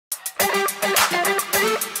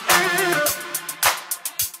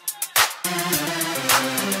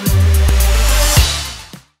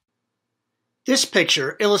This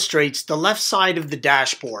picture illustrates the left side of the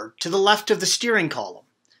dashboard to the left of the steering column.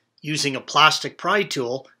 Using a plastic pry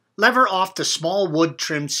tool, lever off the small wood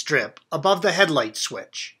trim strip above the headlight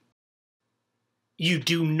switch. You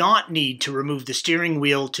do not need to remove the steering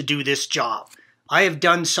wheel to do this job. I have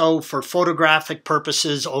done so for photographic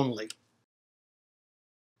purposes only.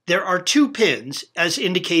 There are 2 pins, as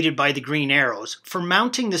indicated by the green arrows, for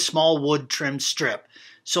mounting the small wood trim strip,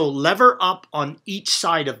 so lever up on each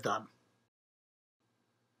side of them.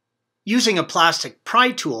 Using a plastic pry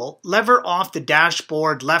tool, lever off the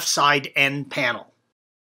dashboard left side end panel.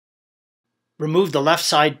 Remove the left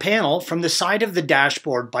side panel from the side of the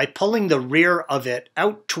dashboard by pulling the rear of it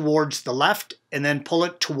out towards the left and then pull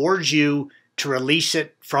it towards you to release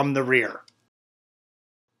it from the rear.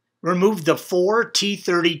 Remove the 4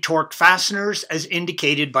 T30 torque fasteners as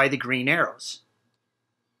indicated by the green arrows.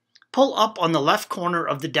 Pull up on the left corner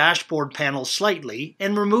of the dashboard panel slightly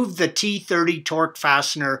and remove the T30 torque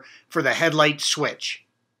fastener for the headlight switch.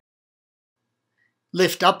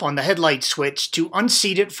 Lift up on the headlight switch to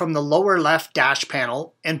unseat it from the lower left dash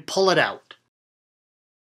panel and pull it out.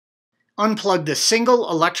 Unplug the single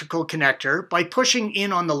electrical connector by pushing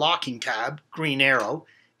in on the locking tab, green arrow,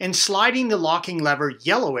 and sliding the locking lever,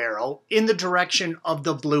 yellow arrow, in the direction of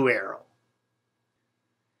the blue arrow.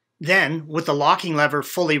 Then, with the locking lever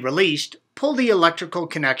fully released, pull the electrical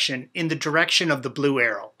connection in the direction of the blue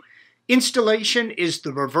arrow. Installation is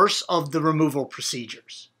the reverse of the removal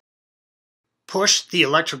procedures. Push the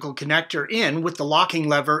electrical connector in with the locking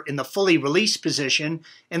lever in the fully released position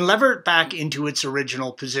and lever it back into its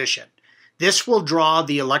original position. This will draw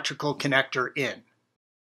the electrical connector in.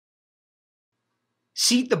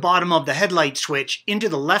 Seat the bottom of the headlight switch into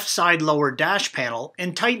the left side lower dash panel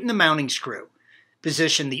and tighten the mounting screw.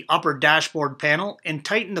 Position the upper dashboard panel and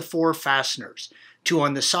tighten the 4 fasteners, 2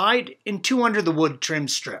 on the side and 2 under the wood trim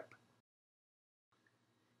strip.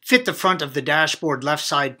 Fit the front of the dashboard left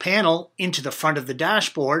side panel into the front of the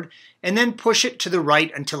dashboard and then push it to the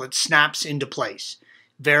right until it snaps into place.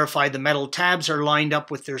 Verify the metal tabs are lined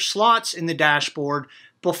up with their slots in the dashboard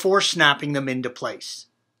before snapping them into place.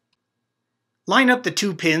 Line up the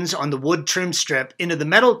 2 pins on the wood trim strip into the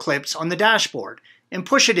metal clips on the dashboard and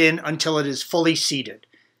push it in until it is fully seated.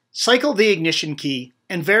 Cycle the ignition key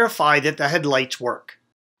and verify that the headlights work.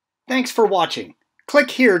 Thanks for watching.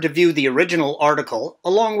 Click here to view the original article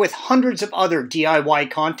along with hundreds of other DIY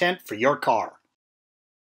content for your car.